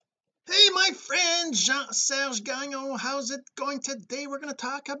my friend Jean-Serge Gagnon, how's it going today? We're going to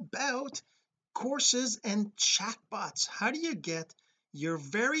talk about courses and chatbots. How do you get your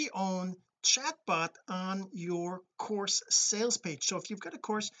very own chatbot on your course sales page? So if you've got a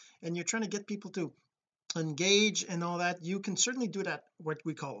course and you're trying to get people to engage and all that, you can certainly do that what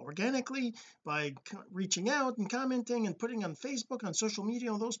we call organically by reaching out and commenting and putting on Facebook, on social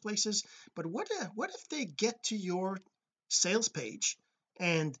media, all those places. But what if they get to your sales page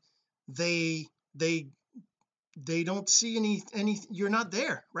and they they they don't see any you're not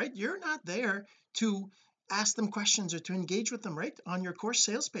there, right? You're not there to ask them questions or to engage with them, right, on your course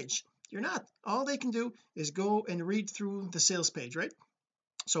sales page. You're not. All they can do is go and read through the sales page, right?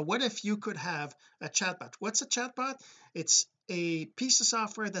 So what if you could have a chatbot? What's a chatbot? It's a piece of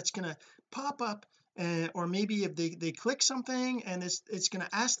software that's going to pop up, or maybe if they click something and it's going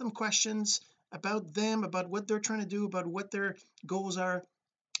to ask them questions about them, about what they're trying to do, about what their goals are,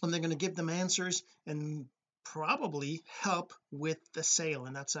 and they're going to give them answers and probably help with the sale.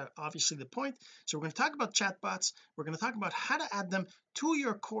 And that's obviously the point. So we're going to talk about chatbots. We're going to talk about how to add them to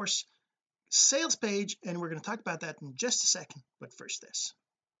your course sales page, and we're going to talk about that in just a second. But first, this.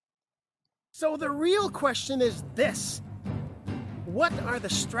 So the real question is this: what are the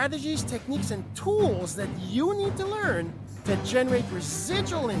strategies, techniques, and tools that you need to learn to generate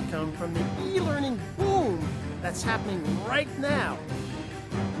residual income from the e-learning boom that's happening right now?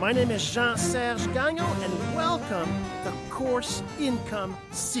 My name is Jean-Serge Gagnon, and welcome to Course Income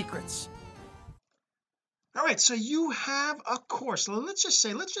Secrets. All right, so you have a course. Let's just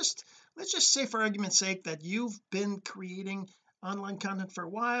say for argument's sake that you've been creating online content for a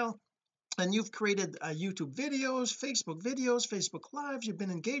while, and you've created YouTube videos, Facebook Lives, you've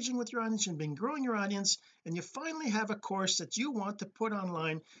been engaging with your audience, you've been growing your audience, and you finally have a course that you want to put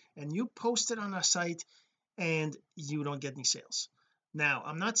online, and you post it on a site and you don't get any sales. Now,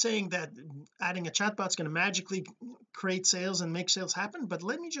 I'm not saying that adding a chatbot is going to magically create sales and make sales happen, but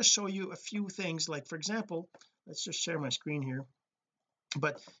let me just show you a few things. Like, for example, let's just share my screen here.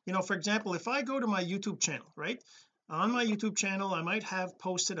 But for example, if I go to my YouTube channel, right, on my YouTube channel I might have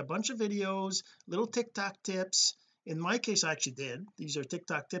posted a bunch of videos, little TikTok tips. In my case, I actually did. These are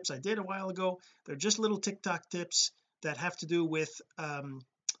TikTok tips I did a while ago. They're just little TikTok tips that have to do with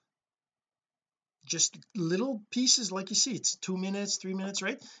just little pieces, like you see, it's 2 minutes, 3 minutes,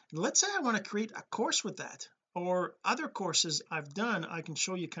 right? Let's say I want to create a course with that, or other courses I've done. I can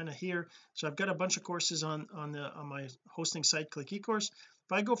show you kind of here. So I've got a bunch of courses on my hosting site, Click eCourse.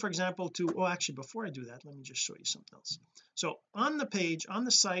 If I go, for example, to actually, before I do that, let me just show you something else. So on the page, on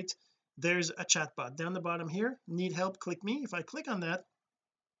the site, there's a chatbot down the bottom here. Need help? Click me. If I click on that,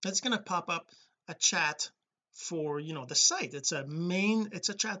 it's going to pop up a chat for the site. It's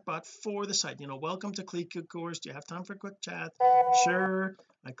a chat bot for the site. Welcome to Click eCourse, do you have time for a quick chat? Sure.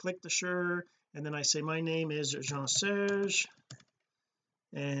 I click the sure, and then I say my name is Jean-Serge,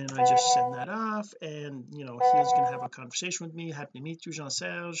 and I just send that off, and he's going to have a conversation with me. Happy to meet you,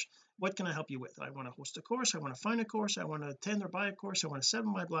 Jean-Serge. What can I help you with? I want to host a course, I want to find a course, I want to attend or buy a course, I want to set up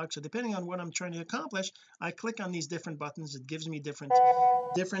my blog. So depending on what I'm trying to accomplish, I click on these different buttons. It gives me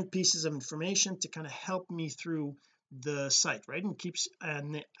different pieces of information to kind of help me through the site, right? And keeps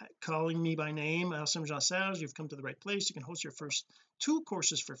calling me by name. Awesome, Jean-Serge, you've come to the right place. You can host your first 2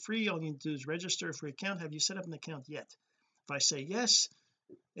 courses for free. All you need to do is register a free account. Have you set up an account yet? If I say yes,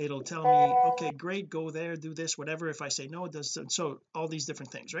 it'll tell me, okay, great, go there, do this, whatever. If I say no, it does. So all these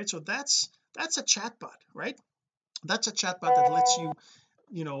different things, right? So that's a chatbot, right? That's a chatbot that lets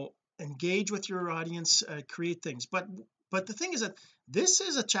you engage with your audience, create things. But the thing is that this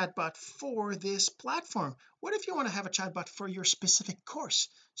is a chatbot for this platform. What if you want to have a chatbot for your specific course?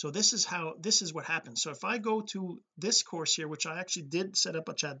 So this is what happens. So if I go to this course here, which I actually did set up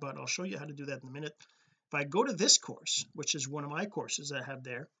a chatbot, I'll show you how to do that in a minute. If I go to this course, which is one of my courses I have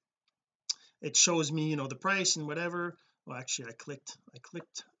there, it shows me the price and whatever. Well, actually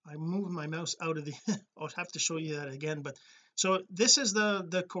I moved my mouse out of the I'll have to show you that again. But so this is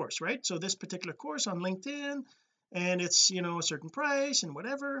the course, right? So this particular course on LinkedIn, and it's a certain price and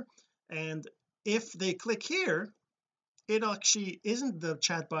whatever. And if they click here, it actually isn't the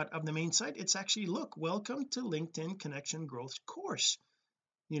chatbot of the main site. It's actually, look, welcome to LinkedIn Connection Growth course.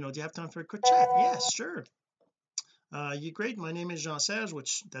 Do you have time for a quick chat? Yes, sure. You great, my name is Jean-Serge,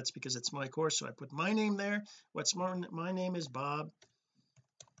 which that's because it's my course, so I put my name there. What's more, my name is Bob,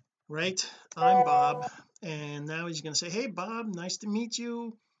 right? I'm Bob. And now he's going to say, hey Bob, nice to meet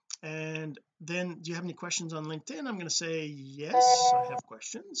you. And then, do you have any questions on LinkedIn? I'm going to say, yes, I have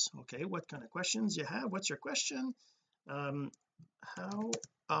questions. Okay, what kind of questions you have? What's your question? How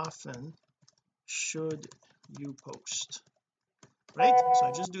often should you post? Right, so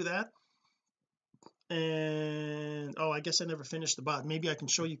I just do that. and oh, I guess I never finished the bot. Maybe I can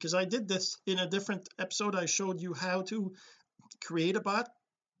show you, because I did this in a different episode. I showed you how to create a bot.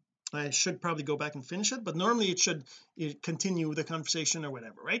 I should probably go back and finish it, but normally it continue the conversation or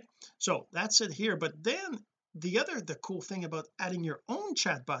whatever, right? So that's it here. But then the cool thing about adding your own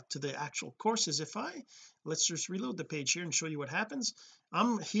chatbot to the actual course is, let's just reload the page here and show you what happens.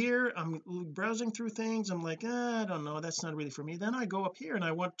 I'm here, I'm browsing through things, I'm like, I don't know, that's not really for me. Then I go up here and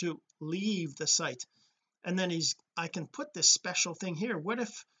I want to leave the site, and then I can put this special thing here. What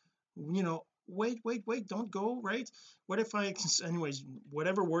if, wait, don't go, right? What if anyways,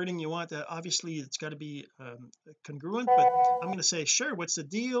 whatever wording you want, obviously it's got to be congruent, but I'm going to say, sure, what's the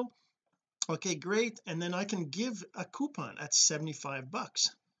deal? Okay, great. And then I can give a coupon at $75,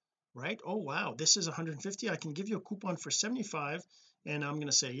 right? Oh wow, this is 150. I can give you a coupon for 75, and I'm going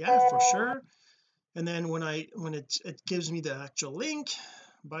to say, yeah, for sure. And then when it gives me the actual link,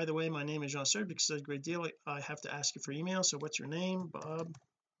 by the way, my name is Jean-Serge, because it's a great deal, I have to ask you for email. So what's your name? Bob.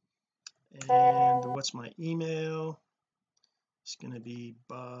 And what's my email? It's going to be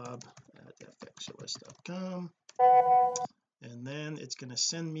bob@fxos.com, and then it's going to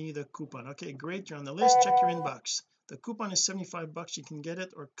send me the coupon. Okay, great, you're on the list. Check your inbox. The coupon is $75. You can get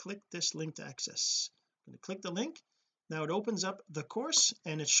it, or click this link to access. I'm going to click the link. Now it opens up the course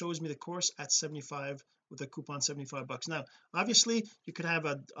and it shows me the course at 75 with a coupon $75. Now obviously you could have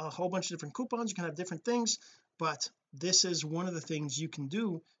a whole bunch of different coupons, you can have different things, but this is one of the things you can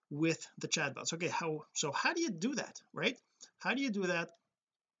do with the chatbots. Okay, how do you do that, right? How do you do that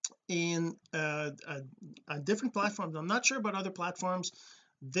in different platforms? I'm not sure about other platforms.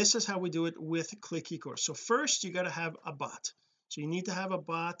 This is how we do it with Click eCourse. So first you got to have a bot. So you need to have a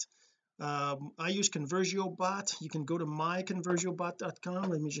bot. I use Conversio Bot. You can go to myconversiobot.com.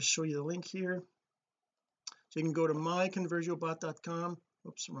 Let me just show you the link here. So you can go to myconversiobot.com.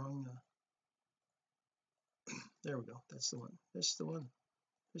 Oops, wrong. There we go. That's the one. This is the one.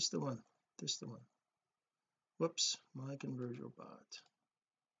 This is the one. This is the one. Whoops, myconversiobot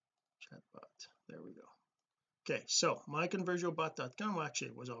chatbot. There we go. Okay, so myconversiobot.com. Well, actually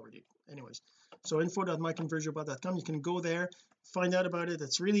it was already, anyways. So info.myconversiobot.com. You can go there, find out about it.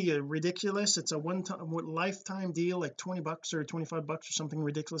 It's really ridiculous. It's a one-time lifetime deal, like $20 or $25 or something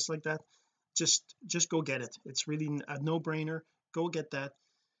ridiculous like that. Just go get it. It's really a no-brainer. Go get that.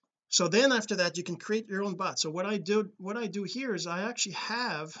 So then after that you can create your own bot. So what I do here is I actually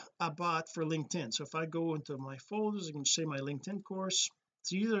have a bot for LinkedIn. So if I go into my folders, I can say my LinkedIn course.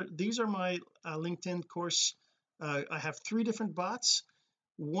 So these are my LinkedIn course. I have 3 different bots.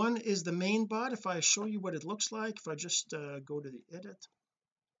 One is the main bot. If I show you what it looks like, if I just go to the edit,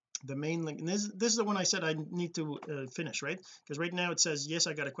 the main link, and this is the one I said I need to finish, right? Because right now it says, yes,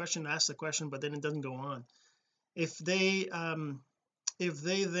 I got a question, ask the question, but then it doesn't go on. If they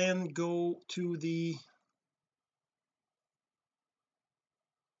then go to the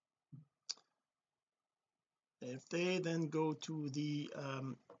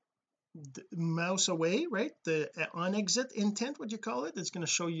mouse away, right, the on exit intent, what you call it, it's going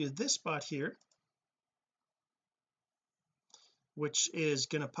to show you this bot here, which is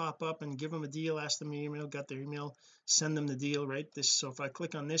going to pop up and give them a deal, ask them your email, got their email, send them the deal, right? This, so if I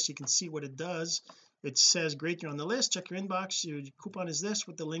click on this, you can see what it does. It says, great, you're on the list, check your inbox, your coupon is this,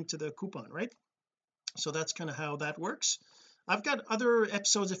 with the link to the coupon, right? So that's kind of how that works. I've got other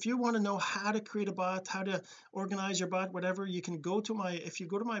episodes. If you want to know how to create a bot, how to organize your bot, whatever, you can go to if you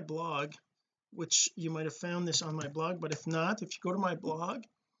go to my blog, which you might have found this on my blog, but if not, if you go to my blog,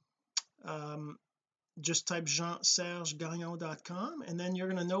 just type jeansergegagnon.com, and then you're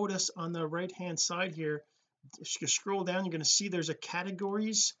going to notice on the right hand side here, if you scroll down, you're going to see there's a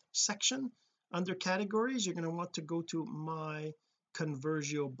categories section. Under categories, you're going to want to go to my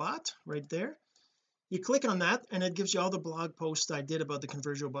Conversio bot right there. You click on that and it gives you all the blog posts I did about the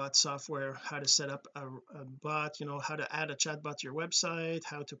Conversio bot software, how to set up a bot, how to add a chatbot to your website,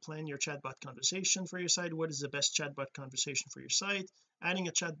 how to plan your chatbot conversation for your site, what is the best chatbot conversation for your site, adding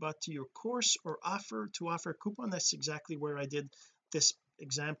a chatbot to your course or offer a coupon. That's exactly where I did this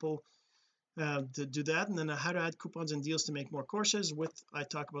example to do that. And then how to add coupons and deals to make more courses, I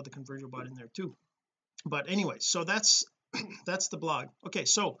talk about the Conversio bot in there too. But anyway, so that's that's the blog. Okay,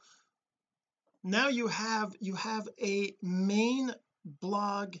 so now you have a main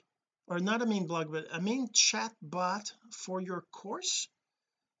blog, or not a main blog, but a main chat bot for your course.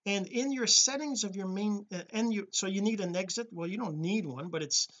 And in your settings of your main so you need an exit. Well, you don't need one, but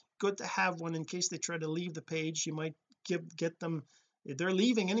it's good to have one in case they try to leave the page. You might get them, they're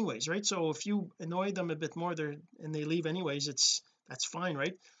leaving anyways, right? So if you annoy them a bit more and they leave anyways, that's fine,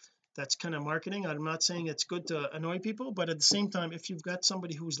 right? That's kind of marketing. I'm not saying it's good to annoy people, but at the same time, if you've got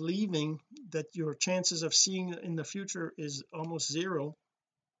somebody who's leaving that your chances of seeing in the future is almost zero,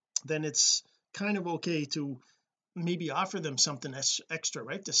 then it's kind of okay to maybe offer them something extra,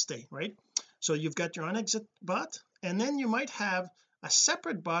 right, to stay, right? So you've got your on exit bot, and then you might have a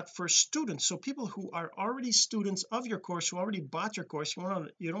separate bot for students, so people who are already students of your course, who already bought your course.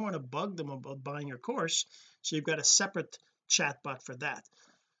 You don't want to bug them about buying your course, so you've got a separate chat bot for that.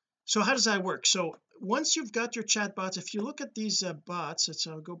 So how does that work? So once you've got your chat bots, if you look at these bots,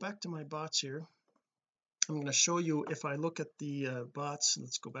 I'll go back to my bots here. I'm going to show you, if I look at the bots,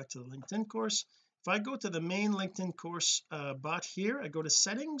 let's go back to the LinkedIn course. If I go to the main LinkedIn course bot here, I go to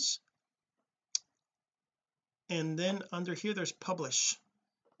settings, and then under here there's publish.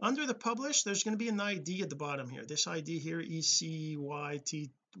 Under the publish, there's going to be an ID at the bottom here, this ID here, ECYTV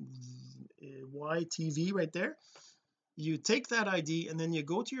right there. You take that ID and then you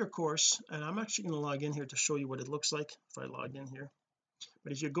go to your course, and I'm actually going to log in here to show you what it looks like if I log in here.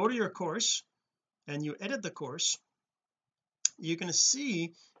 But if you go to your course and you edit the course, you're going to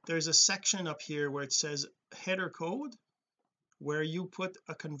see there's a section up here where it says header code, where you put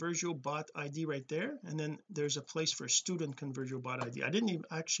a Conversio bot ID right there, and then there's a place for student Conversio bot ID. I didn't even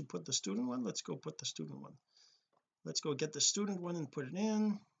actually put the student one. Let's go put the student one. Let's go get the student one and put it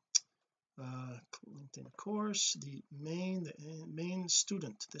in LinkedIn course, the main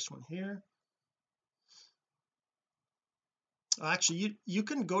student, this one here. Actually you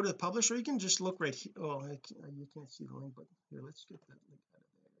can go to the publisher, you can just look right here. You can't see the link, but here, let's get that link out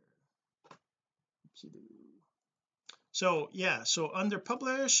of there. Oopsie-doo. So yeah, so under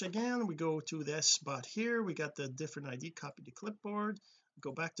publish again, we go to this bot here, we got the different ID, copy to clipboard,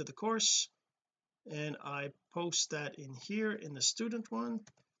 go back to the course, and I post that in here in the student one,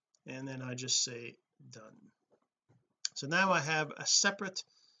 and then I just say done. So now I have a separate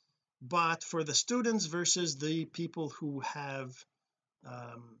bot for the students versus the people who have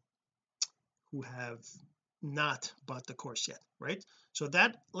not bought the course yet, right? So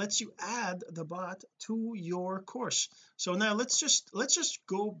that lets you add the bot to your course. So now let's just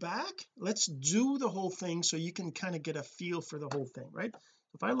go back, let's do the whole thing so you can kind of get a feel for the whole thing, right?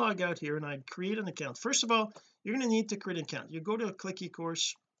 If I log out here and I create an account, first of all, you're going to need to create an account. You go to Click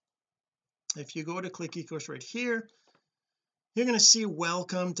eCourse. If you go to Click eCourse right here, you're going to see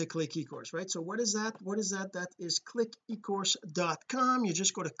welcome to Click eCourse, right? So what is that? That is clickecourse.com. You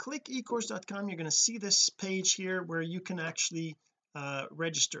just go to clickecourse.com. You're going to see this page here where you can actually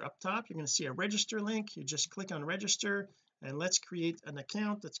register. Up top you're going to see a register link. You just click on register, and let's create an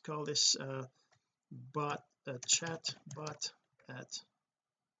account. Let's call this chat bot at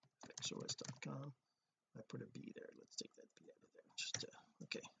xos.com. I put a B there, let's take that B out of there,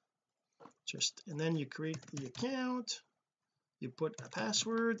 and then you create the account, you put a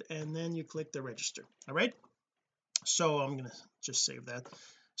password, and then you click the register. All right, so I'm going to just save that.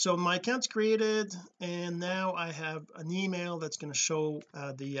 So my account's created, and now I have an email that's going to show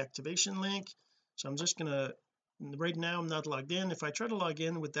the activation link. So I'm just going to, right now I'm not logged in. If I try to log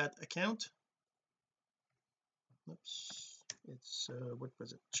in with that account, it's what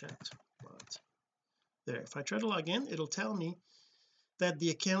was it, chat bot there. If I try to log in, it'll tell me that the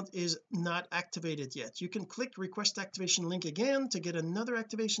account is not activated yet. You can click request activation link again to get another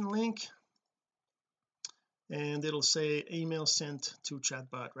activation link, and it'll say email sent to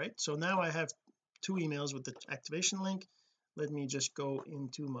chatbot, right? So now I have two emails with the activation link. Let me just go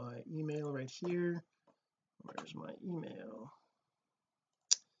into my email right here. Where's my email?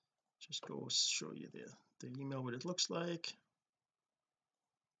 Just go show you the email, what it looks like.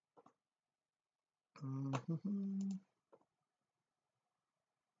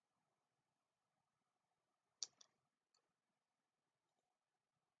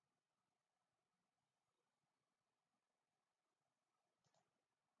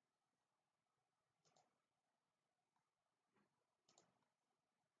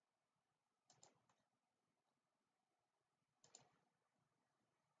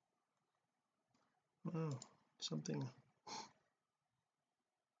 Oh, something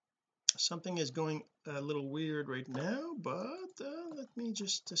is going a little weird right now, but let me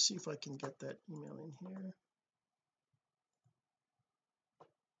just to see if I can get that email in here.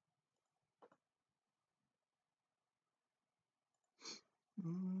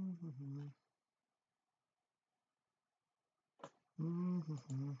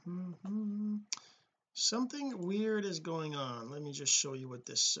 Something weird is going on. Let me just show you what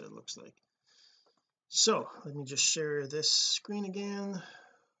this looks like. So let me just share this screen again.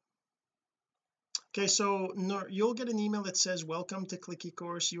 Okay, so you'll get an email that says welcome to Click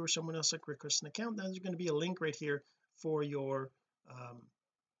eCourse, you or someone else like request an account. Then there's going to be a link right here for your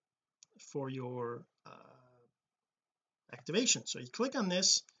activation. So you click on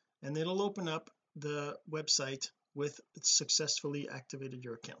this, and it'll open up the website with successfully activated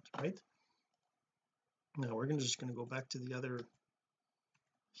your account. Right now we're just going to go back to the other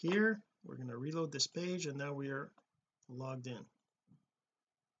here. We're going to reload this page, and now we are logged in.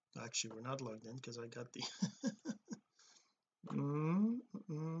 Actually, we're not logged in because I got the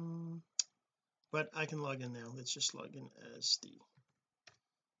but I can log in now. Let's just log in as the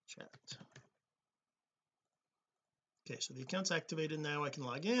chat. Okay, so the account's activated now. I can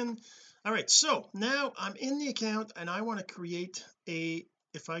log in. All right, so now I'm in the account and I want to create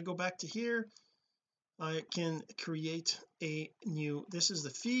if I go back to here, I can create a new, this is the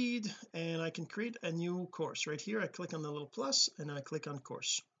feed, and I can create a new course right here. I click on the little plus and I click on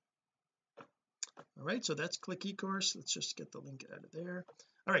course. All right, so that's Click eCourse. Let's just get the link out of there.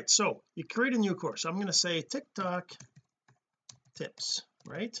 All right, so you create a new course. I'm going to say TikTok tips,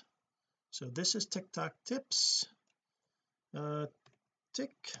 right? So this is TikTok tips,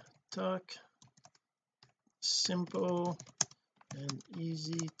 TikTok simple and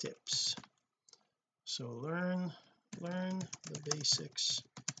easy tips. So learn the basics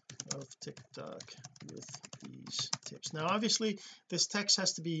of TikTok with these tips. Now obviously this text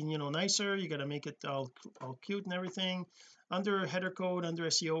has to be nicer. You got to make it all cute and everything. Under header code, under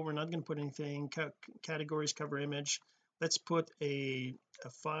SEO, we're not going to put anything. Categories, cover image, let's put a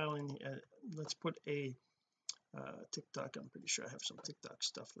file in. Let's put a TikTok. I'm pretty sure I have some TikTok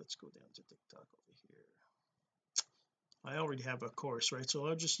stuff. Let's go down to TikTok over here. I already have a course, right? So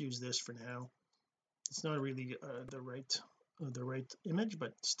I'll just use this for now. It's not really the right image,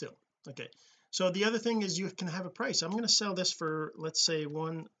 but still. Okay, so the other thing is you can have a price. I'm going to sell this for, let's say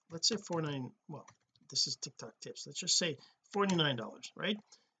 49. Well, this is TikTok tips, let's just say $49, right?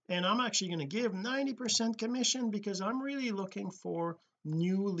 And I'm actually going to give 90% commission because I'm really looking for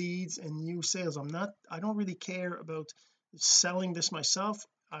new leads and new sales. I don't really care about selling this myself.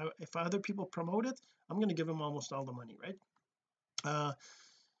 If other people promote it, I'm going to give them almost all the money, right?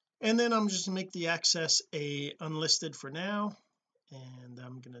 And then I'm just make the access a unlisted for now, and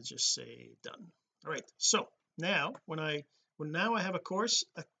I'm going to just say done. All right, so now when now I have a course,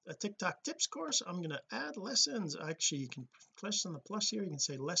 a TikTok tips course, I'm going to add lessons. Actually, you can click on the plus here, you can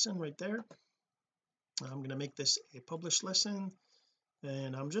say lesson right there. I'm going to make this a published lesson,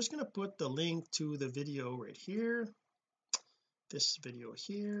 and I'm just going to put the link to the video right here, this video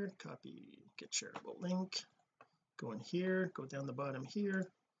here, copy, get shareable link, go in here, go down the bottom here,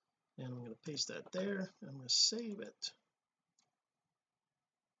 and I'm going to paste that there. I'm going to save it.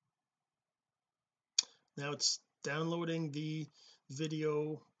 Now it's downloading the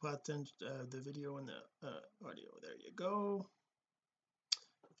video the video and the audio. There you go.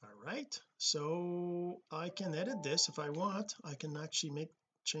 All right, so I can edit this if I want. I can actually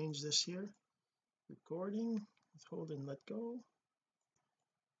change this here, recording, hold and let go,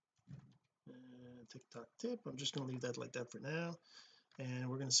 TikTok tip. I'm just going to leave that like that for now, and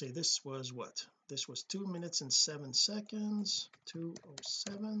we're going to say this was what, this was 2 minutes and 7 seconds,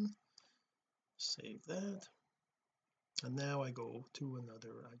 2:07. Save that, and now I go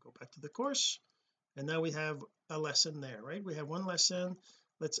back to the course, and now we have a lesson there, right? We have one lesson.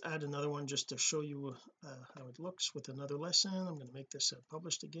 Let's add another one just to show you how it looks with another lesson. I'm going to make this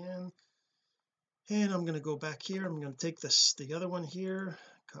published again, and I'm going to go back here. I'm going to take the other one here,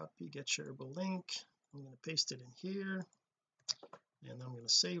 copy, get shareable link, I'm going to paste it in here, and I'm going to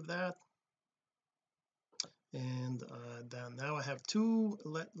save that. And then now I have two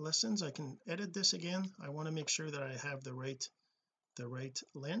lessons. I can edit this again. I want to make sure that I have the right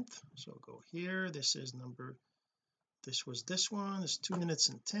length, so go here. This was this one, it's 2 minutes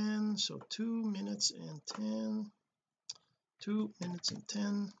and 10, so 2 minutes and 10, 2 minutes and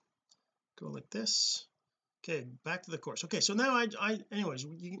 10, go like this. Okay, back to the course. Okay, so now anyways,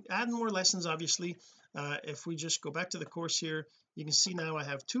 you can add more lessons obviously. If we just go back to the course here, you can see now I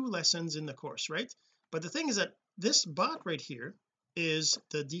have 2 lessons in the course, right? But the thing is that this bot right here is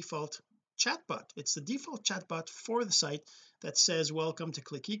the default chatbot. It's the default chatbot for the site that says welcome to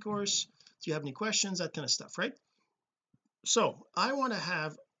Click eCourse, do you have any questions, that kind of stuff, right? So I want to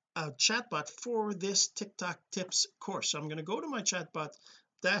have a chatbot for this TikTok tips course. So I'm going to go to my chatbot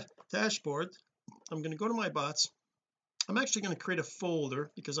dashboard. I'm going to go to my bots. I'm actually going to create a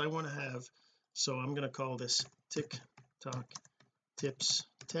folder because I want to have, so I'm going to call this TikTok tips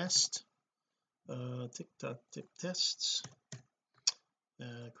test, TikTok tip tests,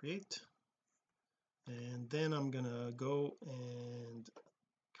 create, and then I'm going to go and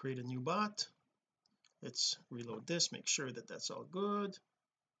create a new bot. Let's reload this, make sure that that's all good,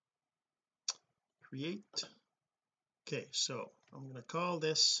 create. Okay, so I'm going to call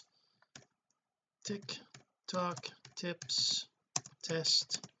this TikTok tips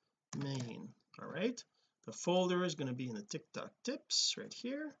test main. All right, the folder is going to be in the TikTok tips right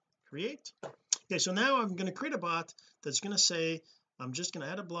here. Create. Okay, so now I'm going to create a bot that's going to say, I'm just going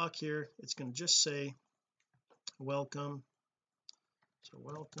to add a block here. It's going to just say welcome. So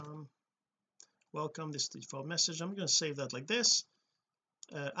welcome, this default message. I'm going to save that like this.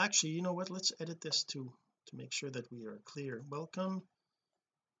 Actually, you know what, let's edit this to make sure that we are clear. Welcome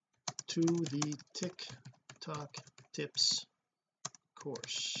to the TikTok tips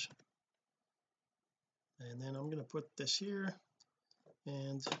course, and then I'm going to put this here,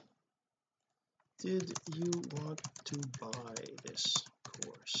 and did you want to buy this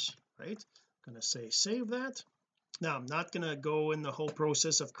course, right? I'm going to say save that. Now I'm not going to go in the whole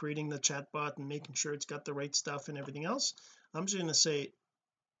process of creating the chatbot and making sure it's got the right stuff and everything else. I'm just going to say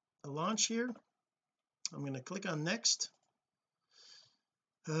launch here. I'm going to click on next.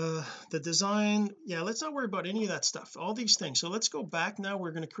 The design, yeah, let's not worry about any of that stuff, all these things. So let's go back now.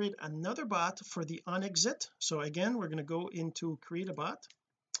 We're going to create another bot for the on exit. So again, we're going to go into create a bot.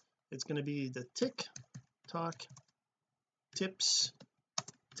 It's going to be the TikTok tips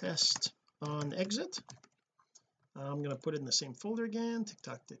test on exit. I'm going to put it in the same folder again,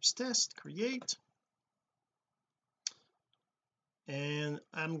 TikTok tips test, create, and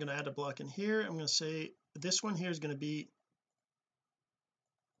I'm going to add a block in here. I'm going to say this one here is going to be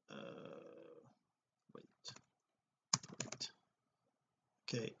wait,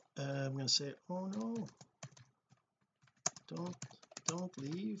 okay, I'm going to say, oh no, don't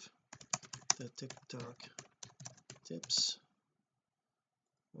leave the TikTok tips.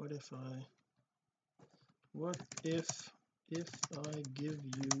 What if I give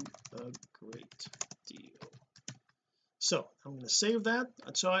you a great deal? So I'm going to save that.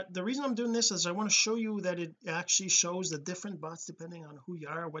 So the reason I'm doing this is I want to show you that it actually shows the different bots depending on who you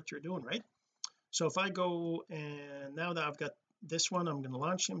are, what you're doing, right? So if I go, and now that I've got this one, I'm going to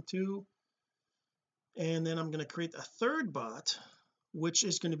launch him too, and then I'm going to create a third bot which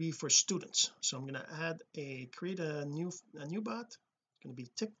is going to be for students. So I'm going to create a new bot. It's going to be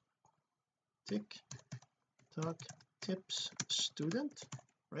TikTok tips student,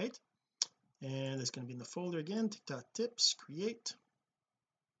 right? And it's going to be in the folder again, TikTok tips, create,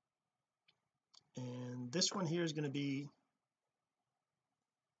 and this one here is going to be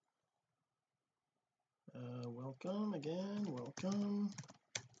welcome again, welcome,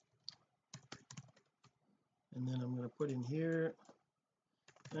 and then I'm going to put in here,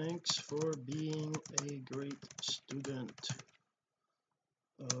 thanks for being a great student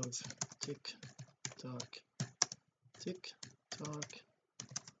of TikTok tips.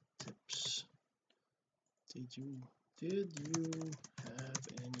 Did you have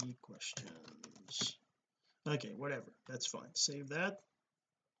any questions? Okay, whatever, that's fine, save that,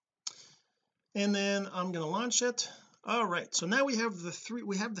 and then I'm going to launch it. All right, so now we have the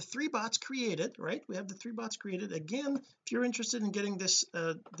three bots created, right? We have the three bots created. Again, if you're interested in getting this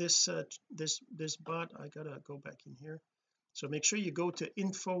bot, I gotta go back in here. So make sure you go to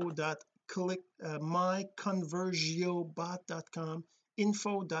myconversiobot.com,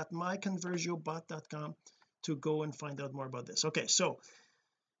 info.myconversiobot.com to go and find out more about this. Okay, so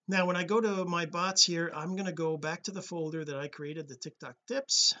now when I go to my bots here, I'm going to go back to the folder that I created, the TikTok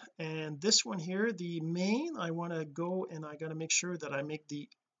tips, and this one here, the main, I want to go and I got to make sure that I make the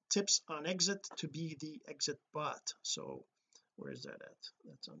tips on exit to be the exit bot. So where is that at?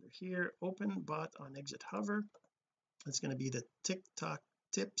 That's under here, open bot on exit hover. It's going to be the TikTok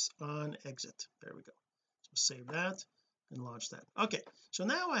tips on exit. There we go. So save that and launch that. Okay, so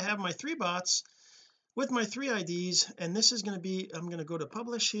now I have my three bots with my three IDs, and this is going to be, I'm going to go to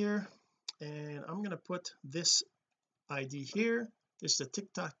publish here, and I'm going to put this ID here. This is the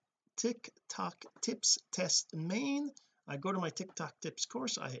TikTok tips test main. I go to my TikTok tips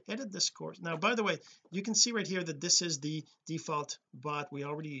course, I edit this course. Now by the way, you can see right here that this is the default bot. We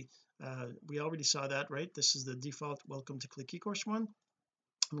already saw that, right? This is the default welcome to Click eCourse one.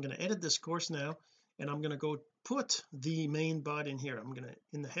 I'm going to edit this course now, and I'm going to go put the main bot in here. I'm going to,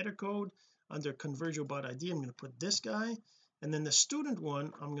 in the header code under Convergio bot ID, I'm going to put this guy, and then the student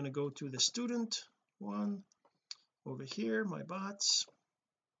one, I'm going to go to the student one over here, my bots,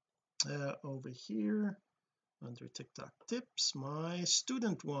 over here under TikTok tips, my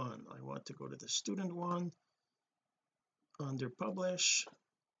student one, I want to go to the student one under publish,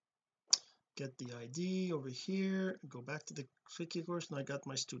 get the ID over here, go back to the Click eCourse, and I got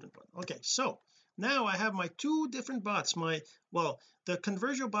my student one. Okay, so now I have my two different bots. The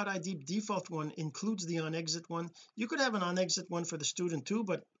Convergio bot ID default one includes the on exit one. You could have an on exit one for the student too,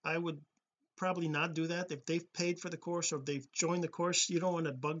 but I would probably not do that. If they've paid for the course or if they've joined the course, you don't want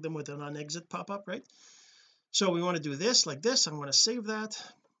to bug them with an on exit pop-up, right? So we want to do this like this. I'm going to save that,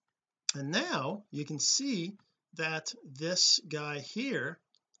 and now you can see that this guy here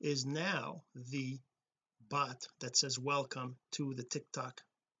is now the bot that says welcome to the TikTok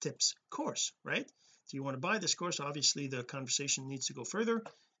tips course, right? So you want to buy this course, obviously the conversation needs to go further,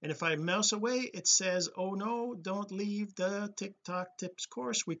 and if I mouse away it says, oh no, don't leave the TikTok tips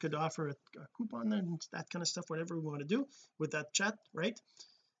course. We could offer a coupon and that kind of stuff, whatever we want to do with that chat, right?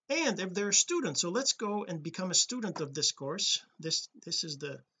 And if they're students, so let's go and become a student of this course. This is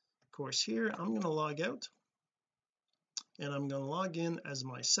the course here. I'm going to log out and I'm going to log in as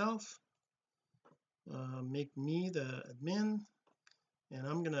myself, make me the admin, and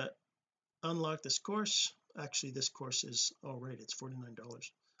I'm going to unlock this course. Actually this course is all right, it's $49.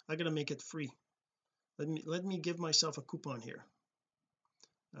 I gotta make it free. Let me give myself a coupon here.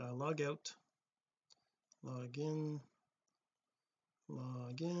 Log out, log in,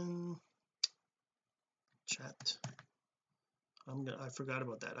 chat. I forgot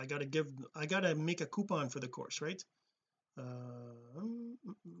about that. I gotta make a coupon for the course, right?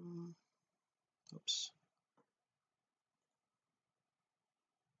 Oops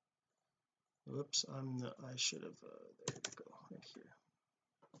I should have there we go, right here.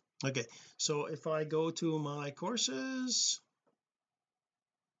 Okay, so if I go to my courses,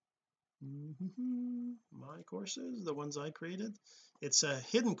 my courses, the ones I created, it's a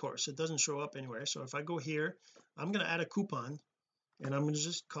hidden course, it doesn't show up anywhere. So if I go here, I'm going to add a coupon and I'm going to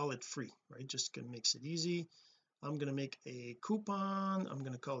just call it free, right? Just gonna makes it easy. I'm going to make a coupon, I'm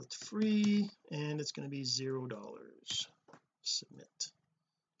going to call it free, and it's going to be $0. Submit.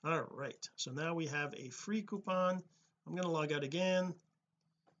 All right, so now we have a free coupon. I'm going to log out again.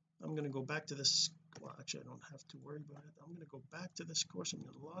 I'm going to go back to this, well actually I don't have to worry about it. I'm going to go back to this course. I'm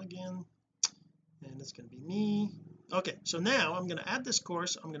going to log in and it's going to be me. Okay, so now I'm going to add this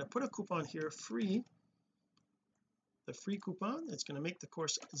course. I'm going to put a coupon here, free, the free coupon. It's going to make the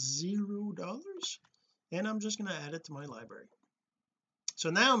course $0, and I'm just going to add it to my library.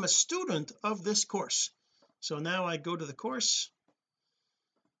 So now I'm a student of this course. So now I go to the course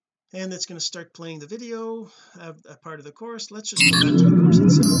and it's going to start playing the video of a part of the course. Let's just go back to the course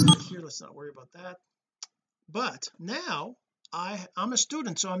itself here. Let's not worry about that. But now I'm a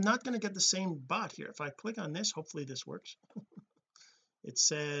student, so I'm not going to get the same bot here. If I click on this, hopefully this works. It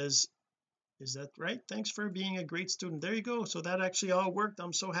says, is that right? Thanks for being a great student. There you go. So that actually all worked.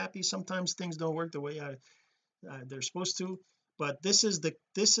 I'm so happy. Sometimes things don't work the way they're supposed to, but this is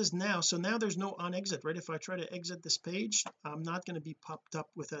now, so now there's no on exit, right? If I try to exit this page, I'm not going to be popped up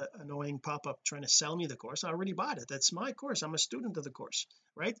with an annoying pop-up trying to sell me the course. I already bought it. That's my course. I'm a student of the course,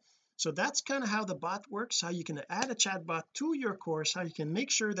 right? So that's kind of how the bot works, how you can add a chat bot to your course, how you can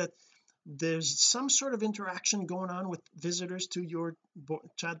make sure that there's some sort of interaction going on with visitors to your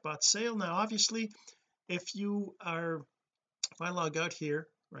chatbot sale. Now obviously if I log out here,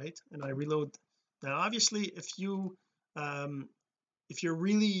 right, and I reload, now obviously if you're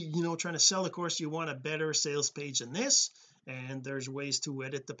really trying to sell a course, you want a better sales page than this, and there's ways to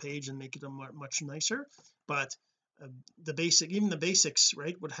edit the page and make it a much nicer. But the basics,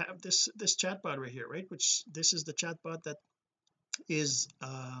 right, would have this chatbot right here, right, which this is the chatbot that is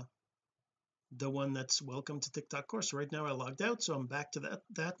the one that's welcome to TikTok course. So right now I logged out, so I'm back to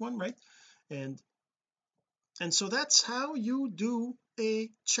that one, right? And so that's how you do a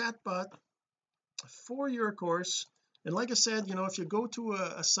chatbot for your course. And like I said, if you go to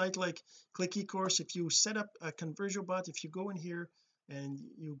a site like Click eCourse, if you set up a ConversioBot, if you go in here and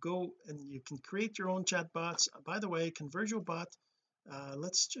you go and you can create your own chat bots. By the way, ConversioBot,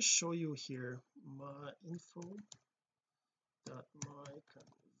 let's just show you here, my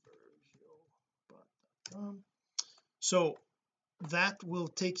info.myconversiobot.com. so that will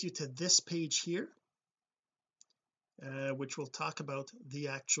take you to this page here, which will talk about the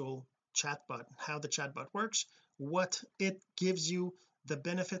actual chatbot, how the chatbot works, what it gives you, the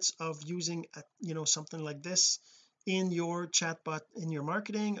benefits of using something like this in your chatbot, in your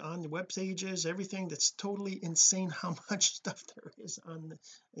marketing, on the web pages, everything. That's totally insane how much stuff there is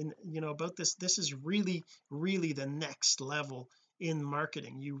about this is really the next level in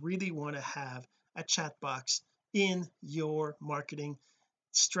marketing. You really want to have a chat box in your marketing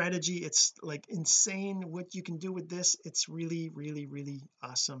strategy. It's like insane what you can do with this. It's really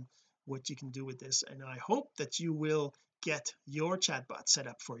awesome what you can do with this, and I hope that you will get your chatbot set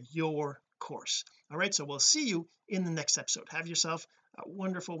up for your course. All right, so we'll see you in the next episode. Have yourself a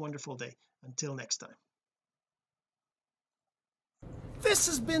wonderful day. Until next time. This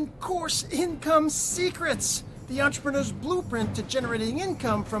has been Course Income Secrets, the entrepreneur's blueprint to generating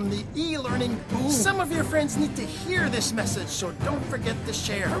income from the e-learning boom. Some of your friends need to hear this message, so don't forget to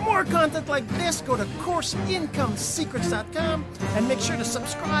share. For more content like this, go to CourseIncomeSecrets.com and make sure to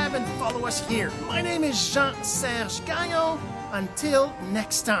subscribe and follow us here. My name is Jean-Serge Gagnon. Until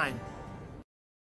next time.